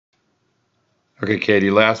Okay, Katie,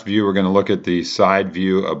 last view, we're going to look at the side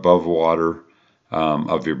view above water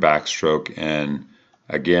of your backstroke. And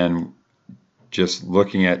again, just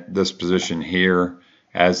looking at this position here,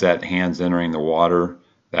 as that hand's entering the water,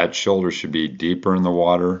 that shoulder should be deeper in the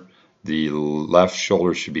water. The left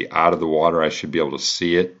shoulder should be out of the water. I should be able to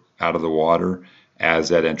see it out of the water as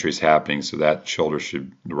that entry is happening. So that shoulder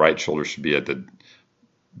should, the right shoulder should be at the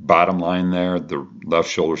bottom line there. The left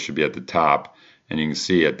shoulder should be at the top. And you can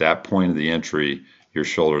see at that point of the entry, your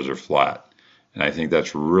shoulders are flat. And I think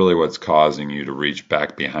that's really what's causing you to reach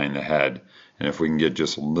back behind the head. And if we can get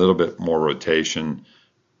just a little bit more rotation,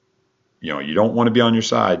 you know, you don't want to be on your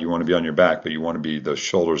side, you want to be on your back, but you want to be the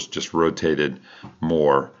shoulders just rotated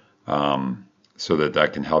more so that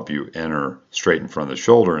that can help you enter straight in front of the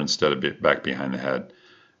shoulder instead of back behind the head.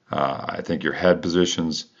 I think your head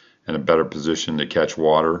position's in a better position to catch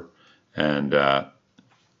water, and I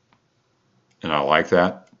like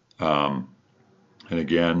that. And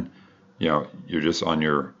again, you know, you're just on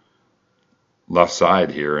your left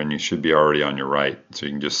side here, and you should be already on your right. So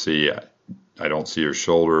you can just see, I don't see your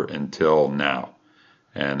shoulder until now,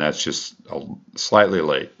 and that's just slightly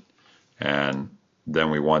late. And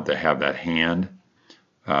then we want to have that hand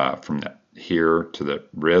from here to the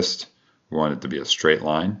wrist. We want it to be a straight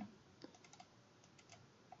line.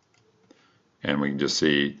 And we can just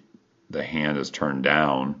see the hand is turned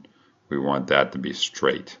down. We want that to be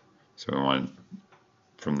straight. So we want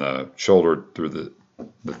from the shoulder through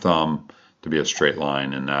the thumb to be a straight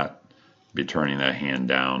line and not be turning that hand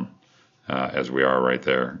down as we are right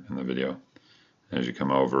there in the video. As you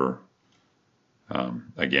come over,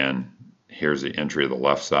 again, here's the entry of the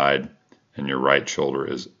left side, and your right shoulder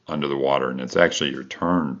is under the water. And it's actually your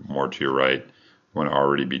turn more to your right when it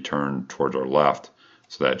already be turned towards our left,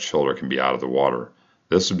 so that shoulder can be out of the water.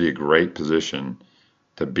 This would be a great position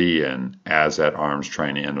to be in as that arm's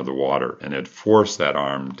trying to enter the water, and it'd force that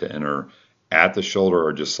arm to enter at the shoulder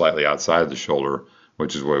or just slightly outside of the shoulder,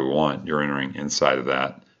 which is what we want. You're entering inside of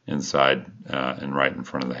that, inside and right in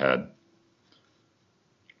front of the head.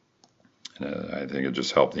 And, I think it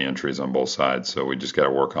just helped the entries on both sides. So we just got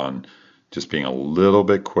to work on just being a little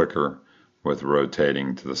bit quicker with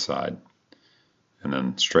rotating to the side. And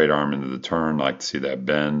then straight arm into the turn, I like to see that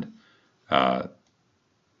bend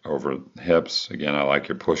over hips. Again, I like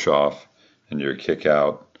your push off and your kick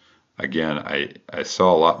out. Again, I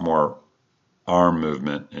saw a lot more arm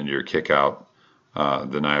movement in your kick out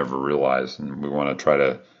than I ever realized, and we want to try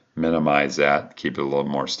to minimize that, keep it a little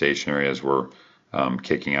more stationary as we're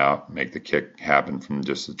kicking out, make the kick happen from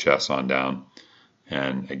just the chest on down.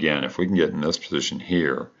 And again, if we can get in this position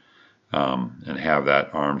here and have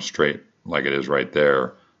that arm straight like it is right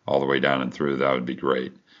there all the way down and through, that would be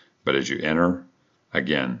great. But as you enter,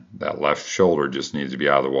 again, that left shoulder just needs to be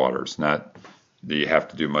out of the water. It's not that you have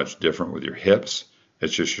to do much different with your hips.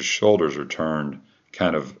 It's just your shoulders are turned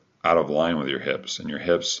kind of out of line with your hips, and your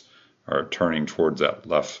hips are turning towards that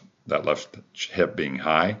left hip being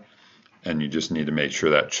high, and you just need to make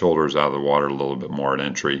sure that shoulder is out of the water a little bit more at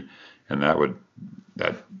entry, and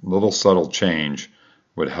that little subtle change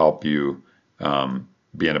would help you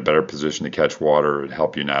be in a better position to catch water. It'd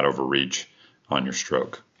help you not overreach on your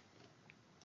stroke.